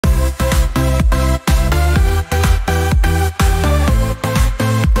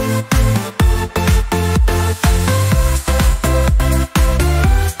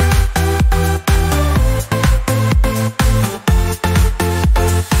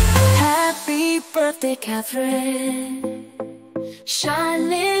birthday, Kathryn,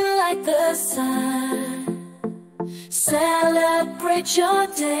 shining like the sun. Celebrate your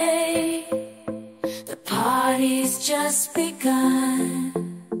day, the party's just begun.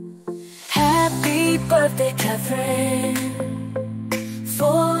 Happy birthday, Kathryn,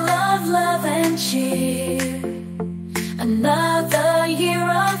 full of love and cheer. Another year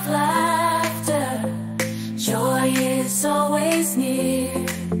of laughter, joy is all